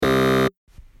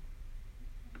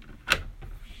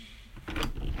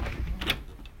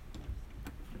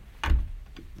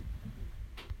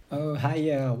Oh,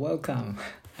 hiya, welcome.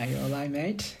 Are you alright,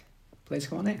 mate? Please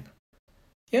come on in.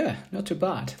 Yeah, not too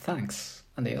bad, thanks.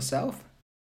 And yourself?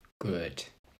 Good.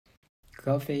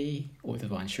 Coffee with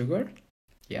one sugar?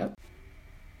 Yep.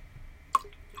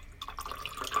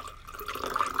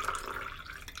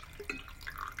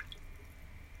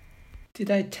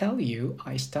 Did I tell you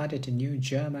I started a new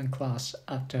German class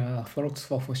at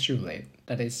Volkshochschule,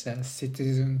 that is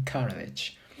Citizen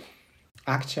College?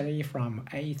 Actually, from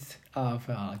 8th of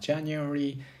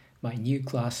January, my new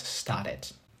class started.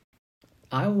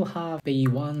 I will have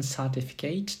B1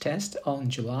 certificate test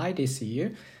on July this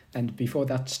year, and before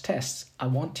that test, I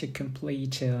want to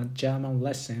complete a German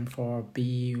lesson for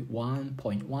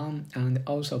B1.1 and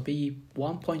also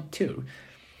B1.2.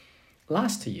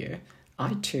 Last year,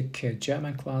 I took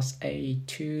German class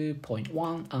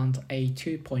A2.1 and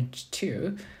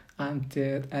A2.2,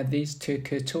 and these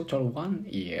took a total 1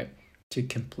 year to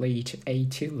complete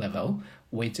A2 level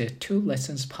with 2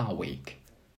 lessons per week.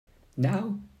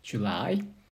 Now, July,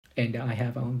 and I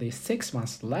have only 6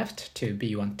 months left to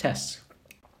B1 test.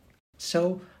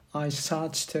 So I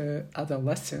searched other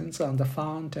lessons and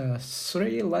found a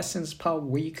 3 lessons per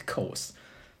week course,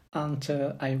 and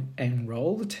I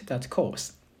enrolled that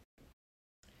course.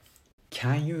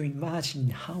 Can you imagine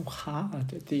how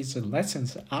hard these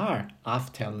lessons are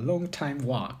after a long time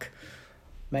work?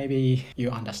 Maybe you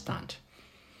understand.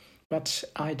 But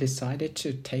I decided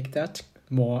to take that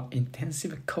more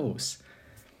intensive course.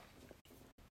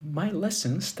 My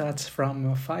lesson starts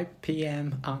from 5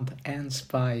 p.m. and ends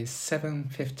by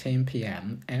 7:15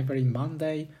 p.m. every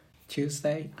Monday,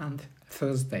 Tuesday, and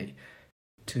Thursday.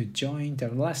 To join the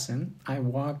lesson, I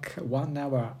work 1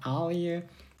 hour earlier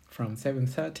from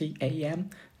 7:30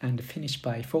 a.m. and finish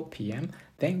by 4 p.m.,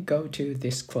 then go to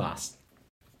this class.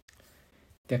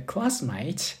 The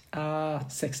classmates are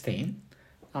 16,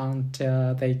 and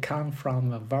they come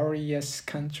from various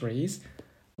countries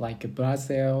like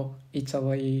Brazil,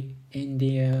 Italy,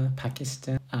 India,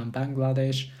 Pakistan, and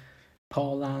Bangladesh,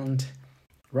 Poland,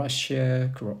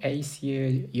 Russia,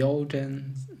 Croatia,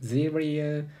 Jordan,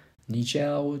 Syria,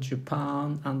 Niger,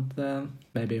 Japan, and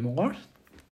maybe more.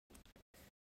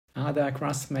 Other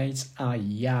classmates are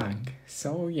young,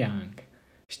 so young,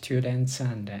 students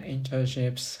and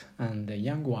internships and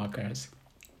young workers.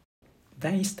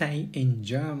 They stay in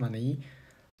Germany,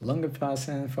 longer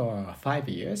person for 5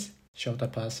 years, shorter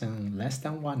person less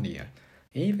than 1 year.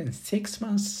 Even 6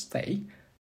 months stay,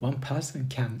 one person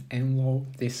can enroll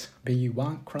this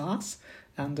B1 class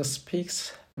and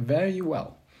speaks very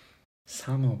well.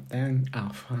 Some of them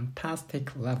are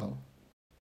fantastic level.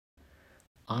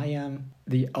 I am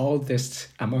the oldest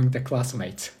among the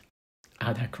classmates.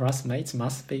 Other classmates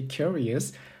must be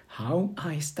curious how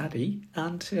I study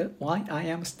and why I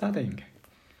am studying.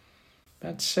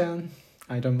 But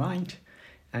I don't mind.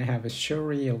 I have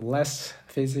surely less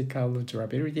physical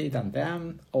durability than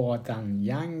them or than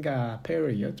younger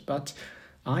period, but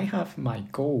I have my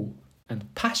goal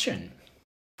and passion.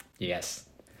 Yes.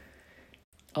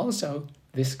 Also,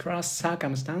 this class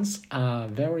circumstances are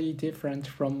very different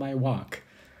from my work.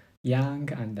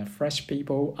 Young and fresh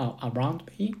people are around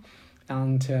me,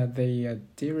 and the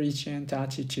diligent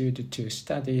attitude to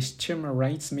study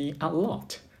stimulates me a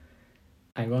lot.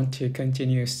 I want to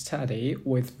continue study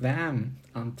with them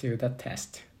until the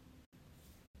test.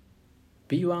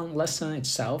 B1 lesson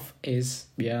itself is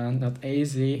not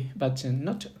easy, but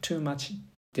not too much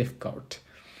difficult.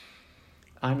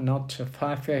 I'm not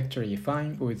perfectly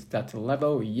fine with that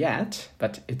level yet,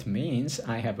 but it means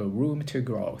I have a room to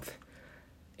growth.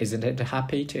 Isn't it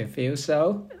happy to feel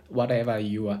so, whatever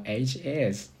your age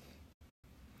is?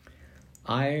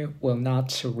 I will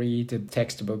not read the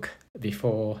textbook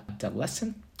before the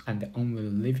lesson and only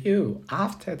review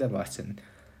after the lesson.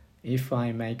 If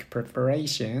I make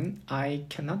preparation, I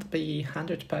cannot be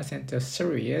 100%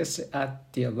 serious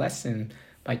at the lesson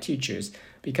by teachers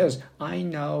because I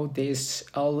know this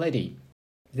already.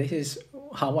 This is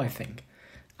how I think.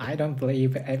 I don't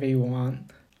believe everyone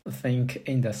think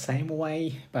in the same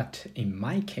way, but in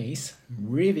my case,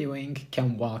 reviewing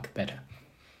can work better.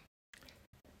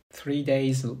 3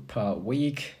 days per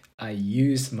week, I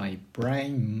use my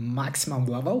brain maximum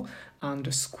level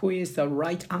and squeeze the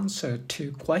right answer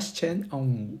to question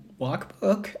on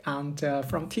workbook and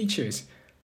from teachers.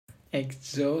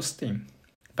 Exhausting,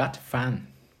 but fun.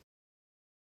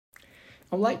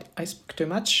 Alright, I spoke too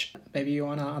much. Maybe you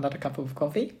want another cup of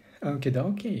coffee? Okie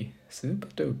dokie, super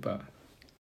duper.